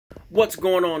What's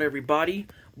going on, everybody?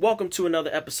 Welcome to another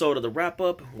episode of The Wrap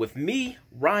Up with me,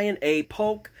 Ryan A.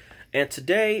 Polk. And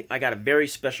today, I got a very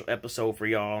special episode for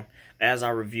y'all as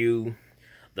I review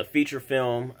the feature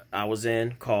film I was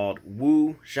in called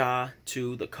Wu Jia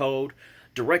to the Code,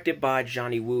 directed by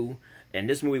Johnny Wu. And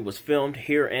this movie was filmed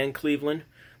here in Cleveland.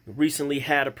 Recently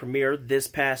had a premiere this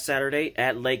past Saturday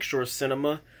at Lakeshore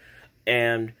Cinema.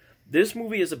 And this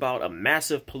movie is about a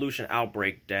massive pollution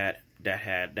outbreak that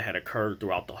had occurred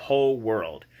throughout the whole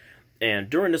world. And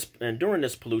during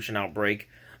this pollution outbreak,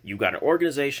 you got an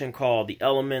organization called the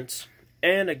Elements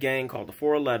and a gang called the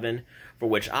 411, for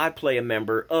which I play a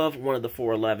member of one of the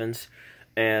 411s.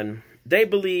 And they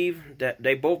both believe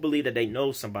that they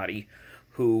know somebody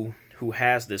who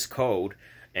has this code,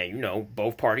 and you know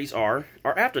both parties are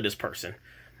after this person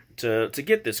to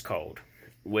get this code.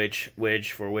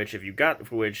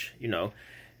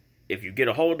 If you get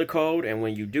a hold of the code, and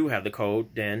when you do have the code,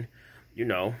 then you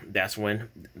know that's when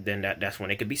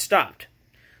it could be stopped.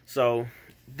 So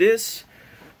this,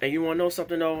 and you want to know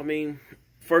something though? I mean,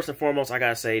 first and foremost, I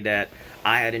gotta say that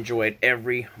I had enjoyed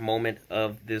every moment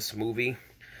of this movie.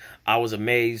 I was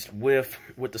amazed with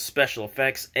the special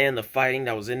effects and the fighting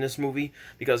that was in this movie,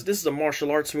 because this is a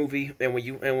martial arts movie, and when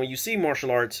you see martial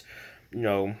arts, you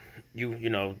know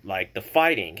like the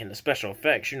fighting and the special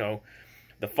effects,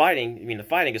 the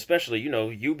fighting especially,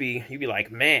 you be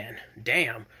like, man,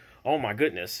 damn, oh my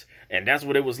goodness. And that's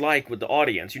what it was like with the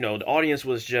audience. The audience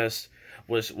was just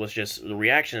the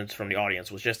reactions from the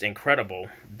audience was just incredible.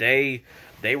 They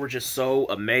were just so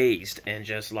amazed and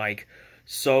just like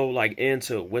so like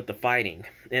into with the fighting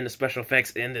and the special effects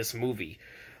in this movie.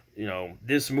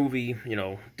 This movie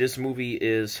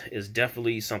is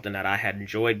definitely something that I had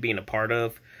enjoyed being a part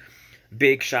of.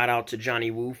 Big shout out to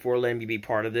Johnny Wu for letting me be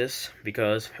part of this,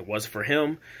 because if it wasn't for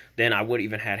him, then I would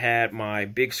even had my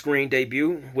big screen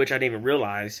debut, which I didn't even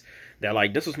realize that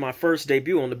like this was my first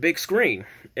debut on the big screen,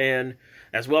 and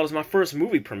as well as my first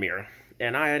movie premiere,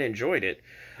 and I had enjoyed it.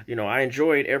 I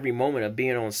enjoyed every moment of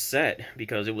being on set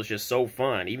because it was just so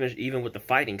fun, even with the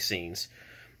fighting scenes.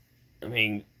 I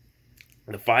mean,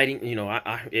 the fighting,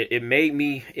 it made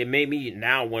me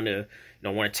now want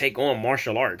to take on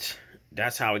martial arts.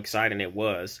 That's how exciting it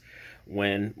was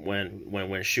when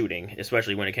shooting,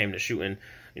 especially when it came to shooting,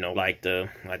 like the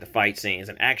fight scenes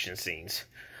and action scenes.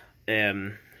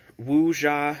 Wu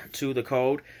Jia to the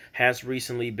Code has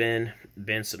recently been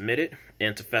submitted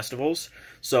into festivals.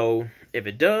 So if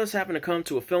it does happen to come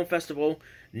to a film festival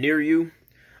near you,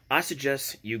 I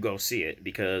suggest you go see it,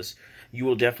 because you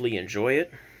will definitely enjoy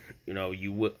it. You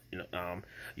will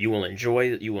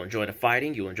enjoy the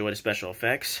fighting, you will enjoy the special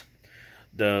effects.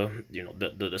 The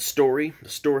story,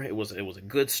 it was a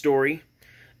good story,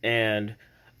 and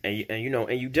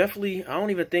you definitely, I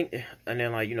don't even think, and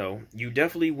then like, you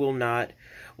definitely will not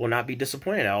be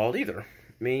disappointed at all either. I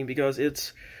mean, because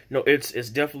it's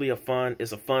definitely a fun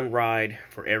ride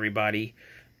for everybody,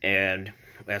 and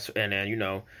then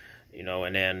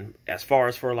as far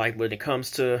as for like when it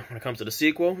comes to the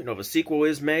sequel, if a sequel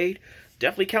is made,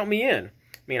 definitely count me in. I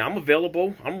mean, I'm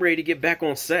available. I'm ready to get back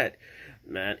on set.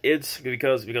 Man, it's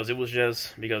because it was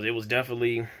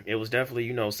definitely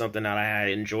something that I had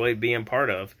enjoyed being part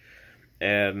of.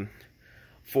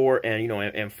 For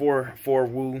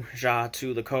Wu Jia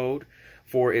to the Code,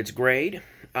 for its grade,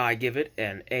 I give it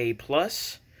an A+,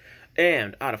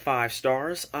 and out of 5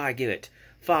 stars, I give it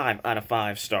 5 out of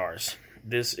 5 stars.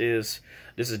 This is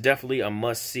definitely a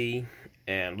must see,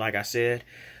 and like I said,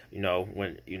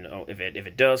 if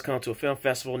it does come to a film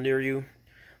festival near you,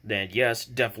 then yes,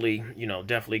 definitely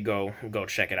go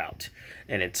check it out.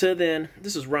 And until then,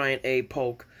 this is Ryan A.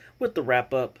 Polk with The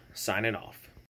Wrap Up, signing off.